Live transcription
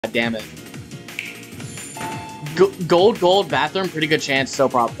God damn it. Gold, bathroom, pretty good chance, so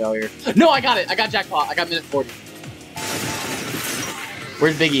prop failure. No, I got it. I got jackpot. I got minute 40.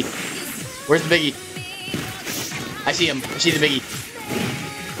 Where's Biggie? Where's the Biggie? I see him. I see the Biggie.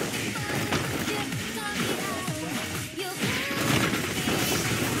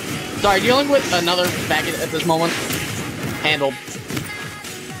 Sorry, dealing with another faggot at this moment. Handled.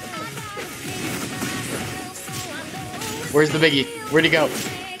 Where's the Biggie? Where'd he go?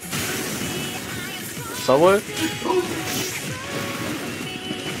 Subway?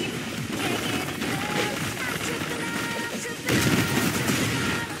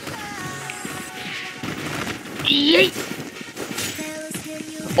 Yeet!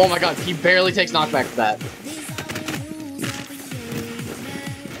 Oh my god, he barely takes knockback for that.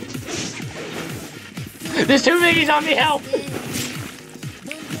 There's two Biggies on me, help!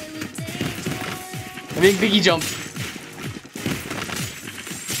 I think Biggie jumped.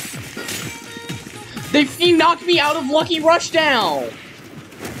 He knocked me out of Lucky Rushdown!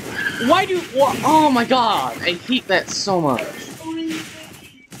 Why do... Oh my god, I hate that so much.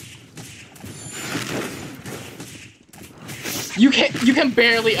 You can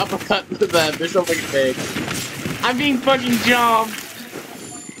barely uppercut them, they're so fucking big. I'm being fucking jumped.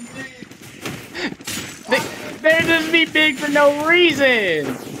 They're just be big for no reason!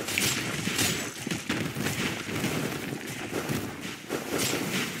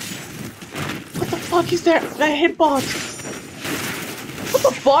 What the fuck is that hitbox? What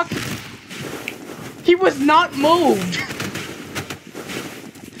the fuck? He was not moved!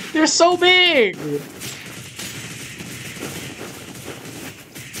 They're so big!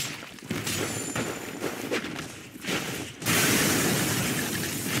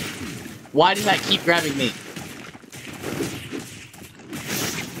 Why does that keep grabbing me?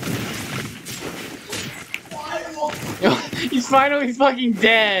 He's finally fucking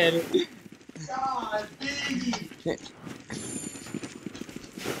dead. God, baby.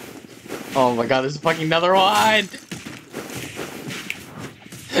 Oh my god, there's fucking another one.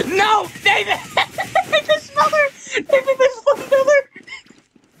 No, David! There's another. David, there's fucking another.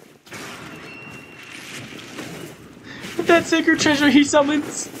 With that sacred treasure he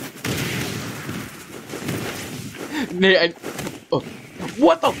summons.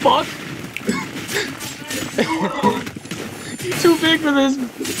 What the fuck? He's too big for this,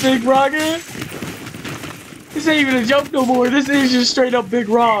 Big Raga. This ain't even a jump no more. This is just straight up Big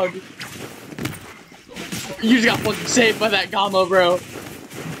Rog. You just got fucking saved by that Gamma, bro.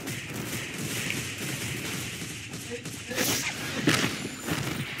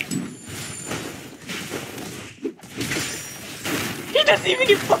 He doesn't even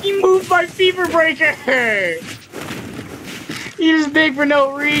get fucking moved by Fever Breaker. He's just big for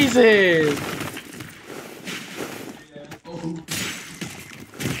no reason.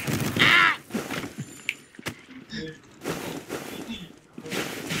 Ah!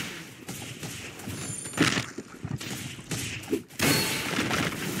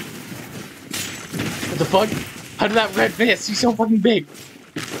 What the fuck? How did that red miss? He's so fucking big.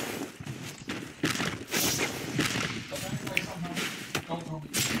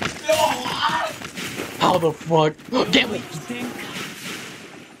 How the fuck? Gambling!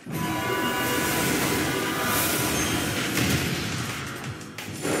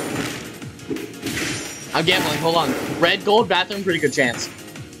 I'm gambling, hold on. Red, gold, bathroom, pretty good chance.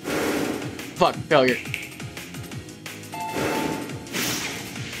 Fuck, failure.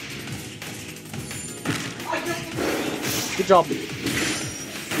 Good job.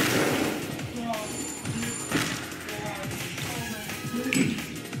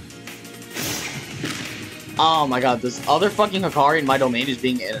 Oh my god, this other fucking Hikari in my domain is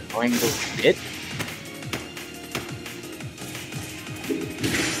being an annoying little shit.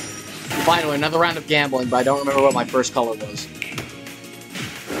 Finally, another round of gambling, but I don't remember what my first color was.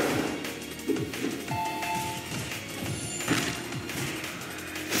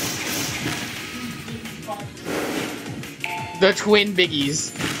 The twin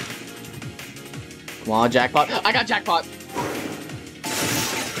biggies. Come on, jackpot. I got jackpot!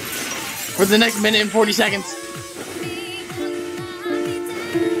 For the next minute and 40 seconds.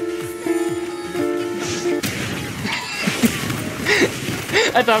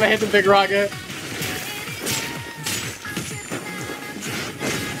 I thought I hit the Big Raga.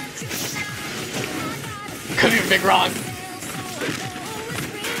 Come here, Big Rog.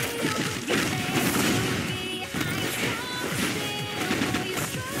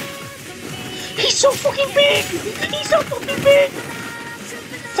 He's so fucking big! He's so fucking big!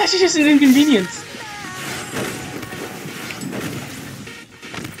 It's actually just an inconvenience.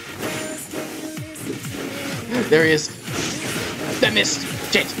 There he is. That missed.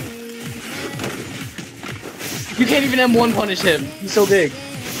 Shit. You can't even M1 punish him. He's so big.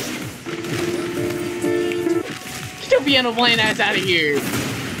 Get your piano playing ass out of here.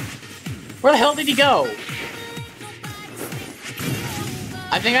 Where the hell did he go?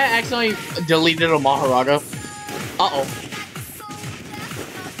 I think I accidentally deleted a Mahoraga. Uh-oh.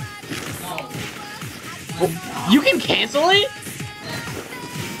 You can cancel it?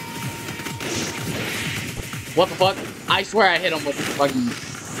 What the fuck? I swear I hit him with fucking...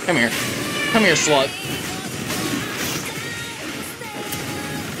 Come here. Come here, slut.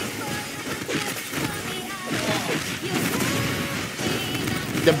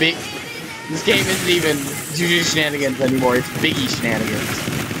 The big... This game isn't even Jujutsu Shenanigans anymore, it's Biggie Shenanigans.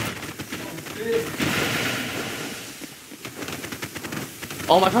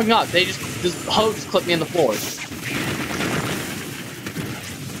 Oh my fucking god, this hoe just clipped me in the floor.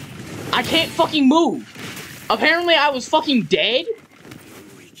 I can't fucking move! Apparently I was fucking dead?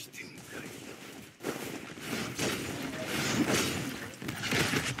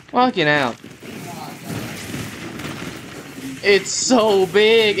 Fucking hell. It's so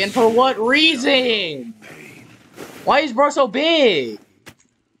big, and for what reason? Why is bro so big?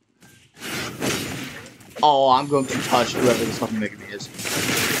 Oh, I'm going to touch whoever this fucking Mega Me is.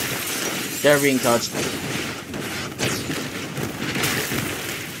 They're being touched.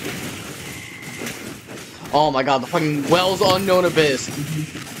 Oh my god, the fucking Wells Unknown Abyss.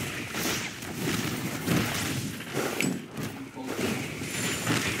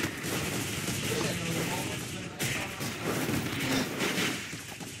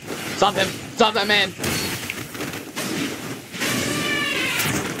 Stop him! Stop that man!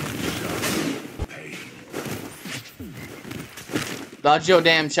 Dodge your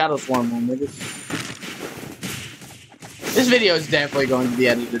damn Shadow Swarm on, nigga. This video is definitely going to be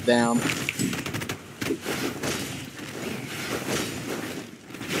edited down.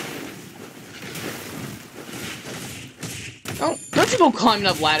 Oh, don't you go climbing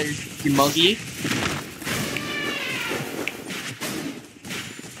up ladders, you monkey.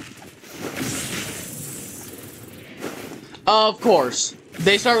 Of course.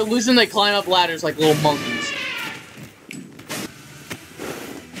 They start losing, they climb up ladders like little monkeys.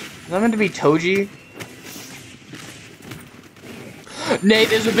 Is that meant to be Toji? Nate,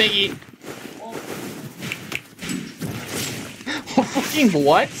 there's a biggie. Fucking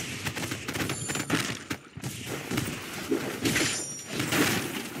what?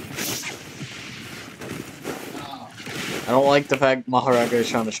 I don't like the fact Mahoraga is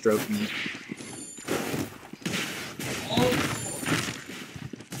trying to stroke me.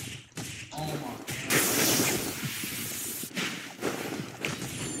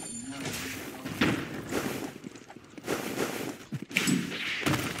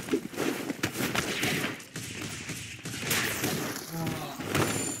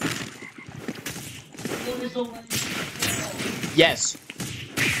 Yes.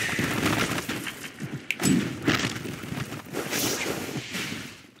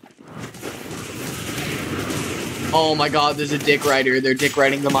 Oh my god, there's a dick rider. They're dick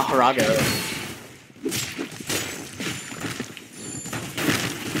riding the Mahoraga.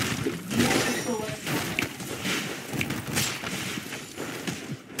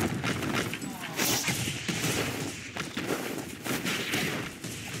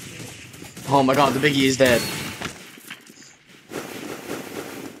 Oh my god, the biggie is dead.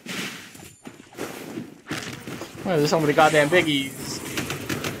 Oh, there's so many goddamn biggies.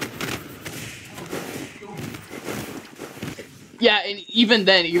 Yeah, and even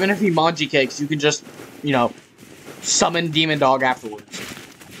then, even if he Manji kicks, you can just, you know, summon Demon Dog afterwards.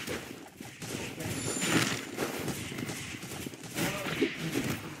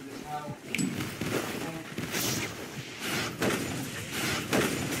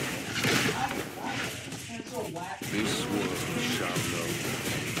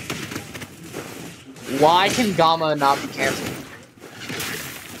 Why can Gamma not be cancelled?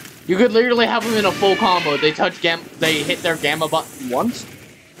 You could literally have them in a full combo. They touch they hit their Gamma button once.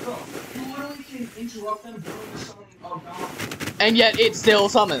 Bro, you literally can interrupt them during the summoning of Gamma. And yet it still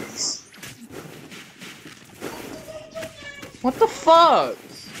summons. What the fuck?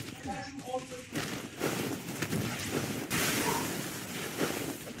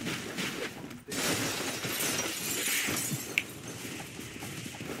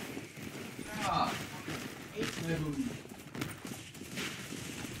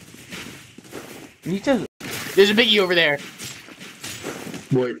 There's a biggie over there.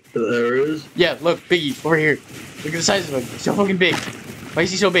 Wait, there is? Yeah, look, biggie over here. Look at the size of him. He's so fucking big. Why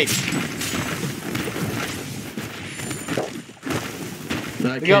is he so big?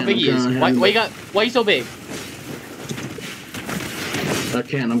 Look how big he is. Why are you so big? I I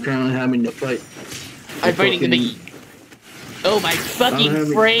can't. I'm currently having to fight. I'm fighting the biggie. Oh my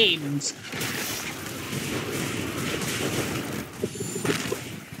fucking frames!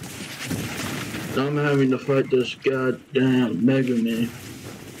 I'm having to fight this goddamn Mega Man.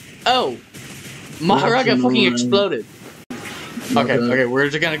 Oh! Mahoraga fucking exploded. Okay, we're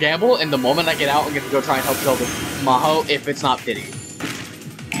just gonna gamble, and the moment I get out, I'm gonna go try and help kill the Maho if it's not pity.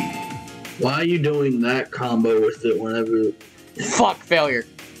 Why are you doing that combo with it whenever... Fuck, failure.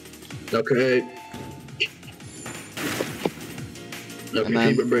 Okay. Okay,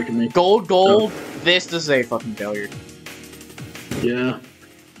 keep it breaking me. Gold, this is a fucking failure. Yeah.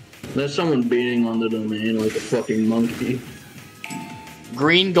 There's someone beating on the domain like a fucking monkey.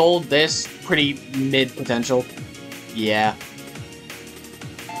 Green, gold, this, pretty mid potential. Yeah.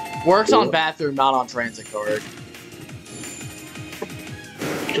 Works on bathroom, not on transit card.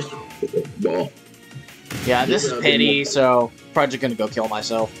 Just ball. Yeah, this is pity, so probably just gonna go kill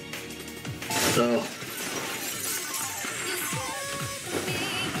myself. Oh.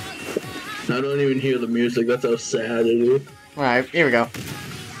 I don't even hear the music, that's how sad it is. Alright, here we go.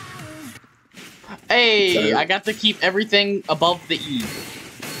 Hey, I got to keep everything above the E.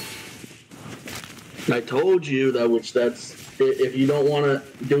 I told you that's if you don't want to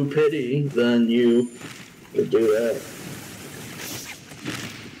do pity, then you would do that.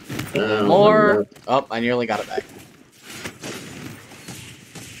 More. Oh, I nearly got it back.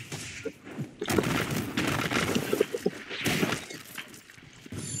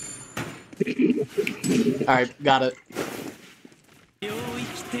 Alright, got it.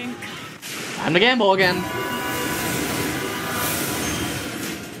 Time to gamble again.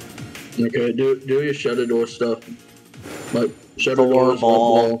 Okay, do your shutter door stuff. Like, shutter doors,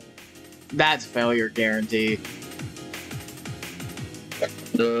 ball. That's failure guarantee.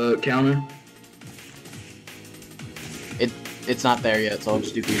 The counter? It's not there yet, so I'll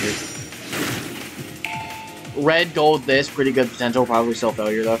just do fever. Red, gold, this, pretty good potential, probably still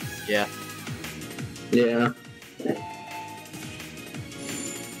failure though. Yeah. Yeah.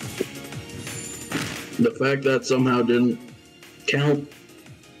 The fact that somehow didn't count.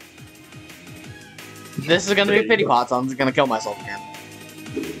 This is gonna be pity pot, so I'm just gonna kill myself again.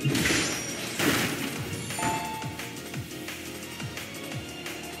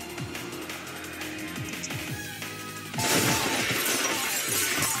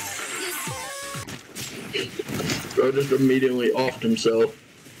 Bro just immediately offed himself.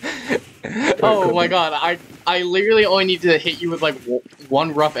 Oh my god, I literally only need to hit you with like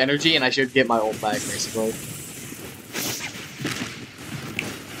one rough energy and I should get my ult back, basically.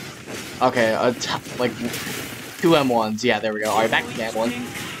 Okay, like 2 M1s, yeah, there we go. Alright, back to gambling.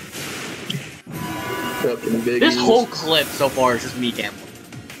 This whole clip so far is just me gambling.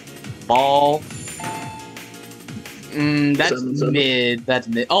 Ball. That's 7-7. mid, that's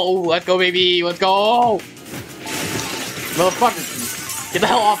mid. Oh, let's go baby, let's go! Motherfucker. Get the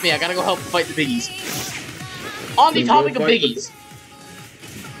hell off me, I gotta go help fight the biggies. On the topic of biggies.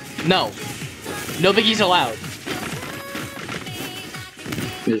 No. No biggies allowed.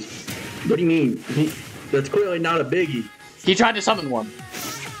 What do you mean? That's clearly not a biggie. He tried to summon one.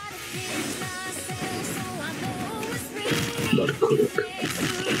 Not a cook.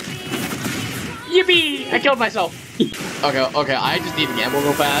 Yippee! I killed myself. Okay, I just need to gamble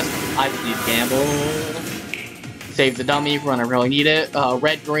real fast. I just need to gamble. Save the dummy for when I really need it.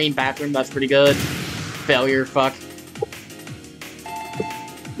 Red, green, bathroom, that's pretty good. Failure, fuck.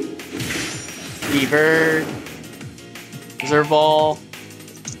 Fever. Reserve ball.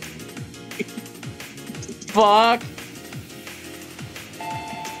 Fuck.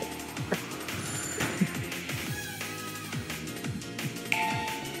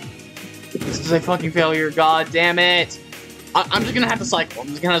 This is a fucking failure, god damn it. I'm just gonna have to cycle. I'm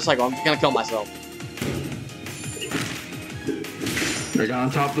just gonna kill myself. I got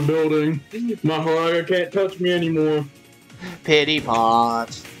on top of the building. Mahoraga can't touch me anymore. Pity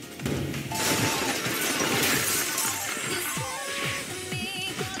pot.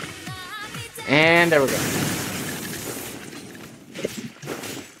 And there we go.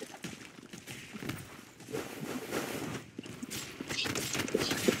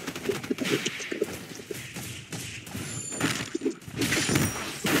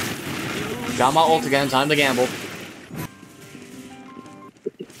 Got my ult again, time to gamble.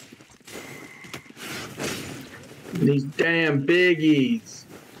 These damn biggies.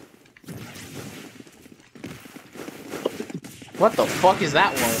 What the fuck is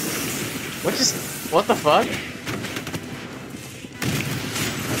that one? What the fuck?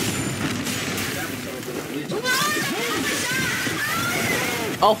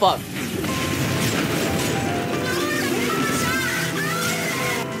 Oh fuck.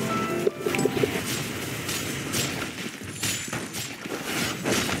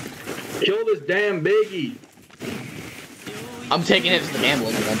 Kill this damn biggie. I'm taking it to the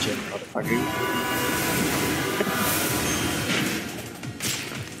gambling convention, motherfucker.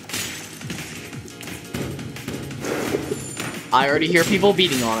 I already hear people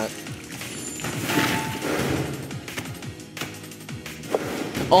beating on it.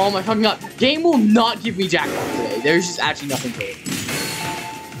 Oh my fucking god. Game will not give me jackpot today. There's just actually nothing to it.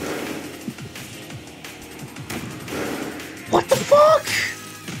 What the fuck?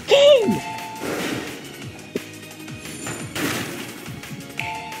 Game!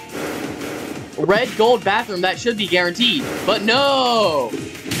 Red gold bathroom, that should be guaranteed. But no!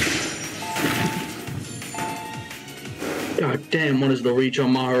 God damn, what is the reach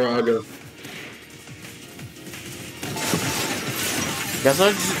on Mahoraga? Guess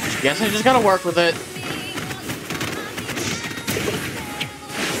I just gotta work with it.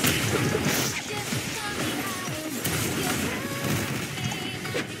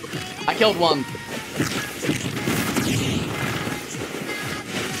 I killed one.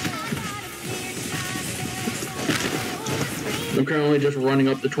 I'm currently just running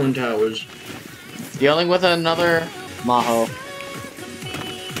up the Twin Towers. Dealing with another Maho.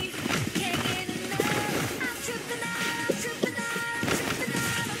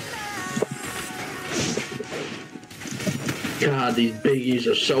 God, these biggies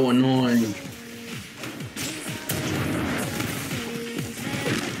are so annoying.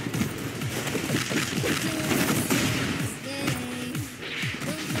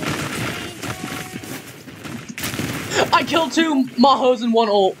 I killed 2 Mahos and 1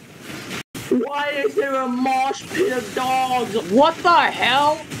 ult. Why is there a mosh pit of dogs? What the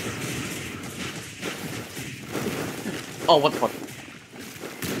hell? Oh, what the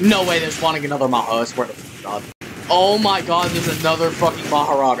fuck? No way they're spawning another Maho, I swear to God. Oh my god, there's another fucking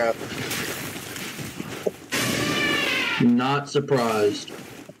Mahoraga. Not surprised.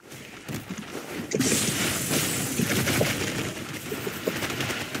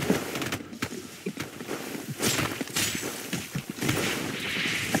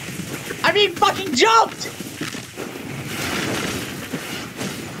 I mean, fucking jumped!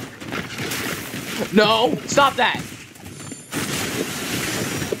 No, stop that!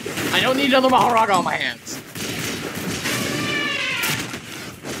 I don't need another Mahoraga on my hands.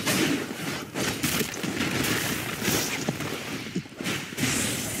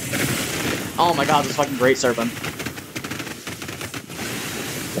 Oh my god, this fucking great serpent.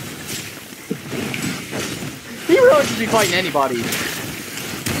 He really should be fighting anybody.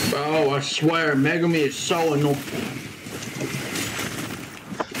 Oh, I swear, Megami is so annoying.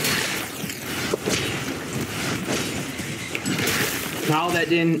 How that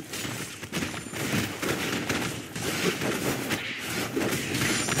didn't...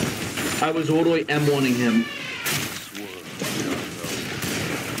 I was literally M1ing him.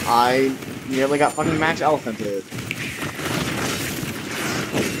 I nearly got fucking max elephanted.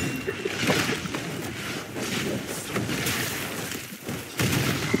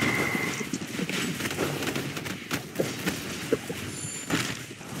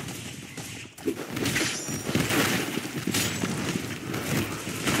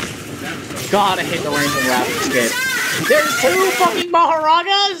 God, I hate the random rapid skip. There's 2 fucking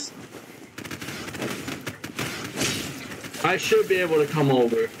Mahoragas? I should be able to come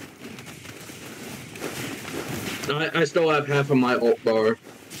over. I still have half of my ult bar.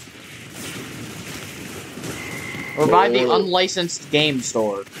 Or by the unlicensed game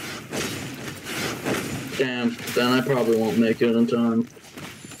store. Damn, then I probably won't make it in time.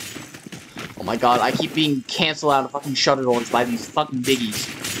 Oh my god, I keep being canceled out of fucking shutter doors by these fucking biggies.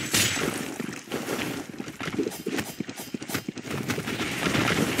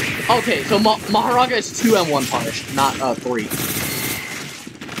 Okay, so Mahoraga is 2 M1 punished, not 3.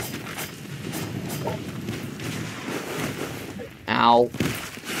 Ow.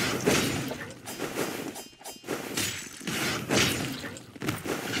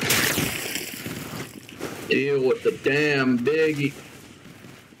 Deal with the damn biggie.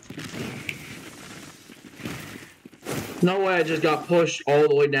 No way I just got pushed all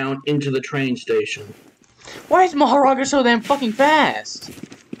the way down into the train station. Why is Mahoraga so damn fucking fast?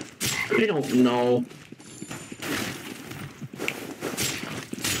 I don't know.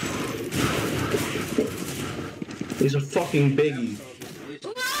 He's a fucking biggie.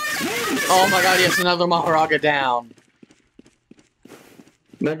 Oh my god, yes, another Mahoraga down.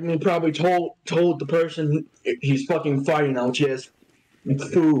 Megami probably told the person he's fucking fighting now, which he has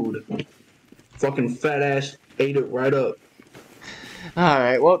food. Fucking fat ass ate it right up.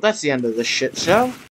 Alright, well, that's the end of this shit show.